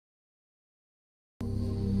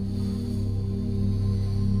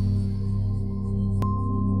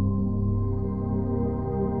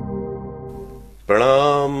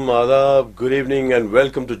प्रणाम, आदाब, good evening and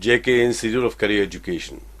welcome to JK institute of career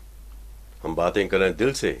education. हम बातें करें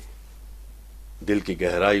दिल से, दिल की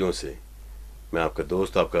गहराइयों से। मैं आपका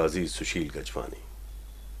दोस्त, आपका अजीज सुशील गजवानी।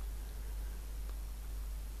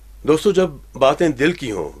 दोस्तों, जब बातें दिल की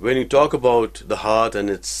हों, when you talk about the heart and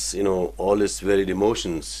it's all it's varied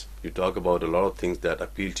emotions, you talk about a lot of things that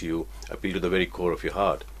appeal to you, appeal to the very core of your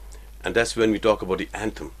heart, and that's when we talk about the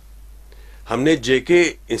anthem. हमने जेके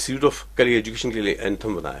institute of career education के लिए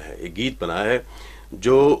anthem बनाया है, एक गीत बनाया है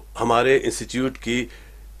जो हमारे इंस्टीट्यूट की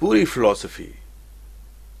पूरी फिलॉसफी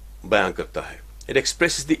बयान करता है. It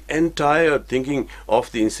expresses the entire thinking of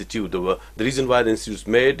the institute, the reason why the institute is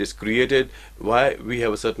made, is created, why we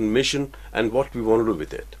have a certain mission, and what we want to do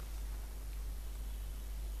with it.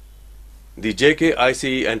 The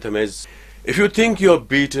JKice anthem is, if you think you're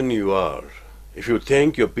beaten, you are. If you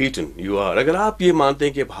think you're beaten, you are. अगर आप ये मानते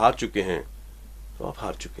हैं कि आप हार चुके हैं, तो आप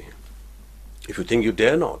हार चुके हैं. If you think you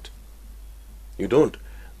dare not, you don't.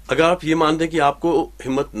 अगर आप ये मानते हैं कि आपको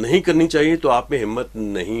हिम्मत नहीं करनी चाहिए, तो आप में हिम्मत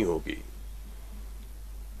नहीं होगी.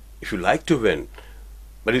 If you like to win,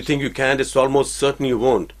 but you think you can't, it's almost certain you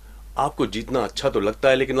won't. आपको जीतना अच्छा तो लगता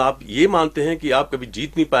है, लेकिन आप ये मानते हैं कि आप कभी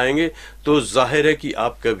जीत नहीं पाएंगे, तो जाहिर है कि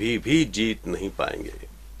आप कभी भी जीत नहीं पाएंगे.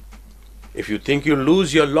 If you think you lose,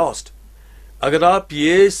 you're lost. अगर आप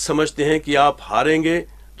ये समझते हैं कि आप हारेंगे,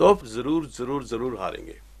 तो आप जरूर जरूर जरूर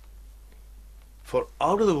हारेंगे. For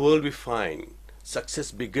out of the world we find, success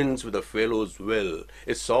begins with a fellow's will.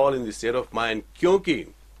 It's all in the state of mind. क्योंकि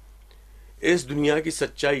इस दुनिया की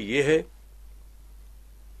सच्चाई ये है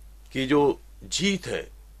कि जो जीत है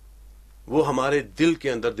वो हमारे दिल के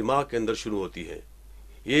अंदर, दिमाग के अंदर शुरू होती है.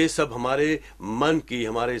 ये सब हमारे मन की,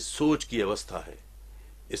 हमारे सोच की अवस्था है.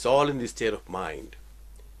 It's all in the state of mind.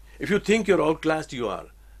 If you think you're outclassed, you are.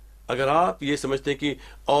 अगर आप ये समझते हैं कि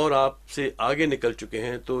और आपसे आगे निकल चुके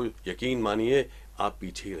हैं, तो यकीन मानिए आप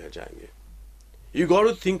पीछे ही रह जाएंगे. You got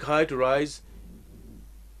to think high to rise.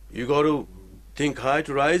 You got to think high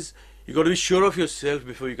to rise. You got to be sure of yourself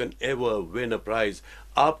before you can ever win a prize.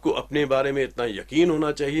 आपको अपने बारे में इतना यकीन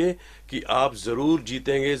होना चाहिए कि आप जरूर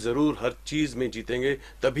जीतेंगे, जरूर हर चीज में जीतेंगे.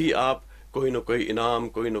 तभी आप कोई ना कोई इनाम,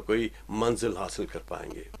 कोई ना कोई मंजिल हासिल कर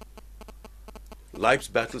पाएंगे. Life's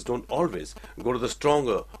battles don't always go to the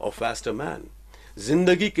stronger or faster man.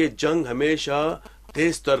 जिंदगी के जंग हमेशा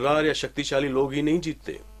तेज तर्रार या शक्तिशाली लोग ही नहीं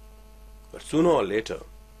जीतते. But sooner or later,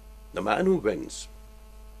 the man who wins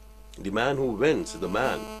is the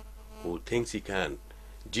man who thinks he can.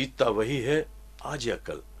 जीतता वही है आज या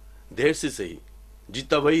कल, देर से सही.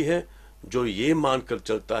 जीतता वही है जो ये मानकर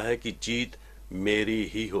चलता है कि जीत मेरी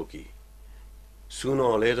ही होगी. Sooner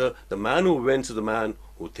or later, the man who wins is the man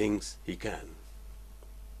who thinks he can.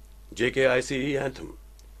 JKice anthem,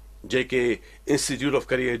 JK Institute of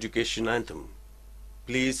Career Education anthem.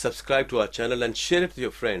 Please subscribe to our channel and share it with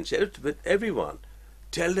your friends. Share it with everyone.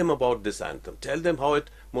 Tell them about this anthem. Tell them how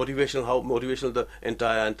motivational the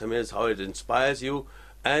entire anthem is, how it inspires you,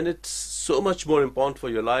 and it's so much more important for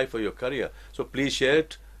your life, for your career. So please share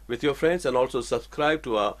it with your friends and also subscribe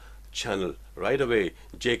to our channel right away,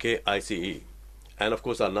 JKice. And of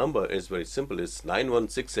course our number is very simple. It's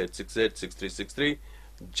 9168686363.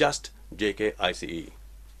 Just JKice.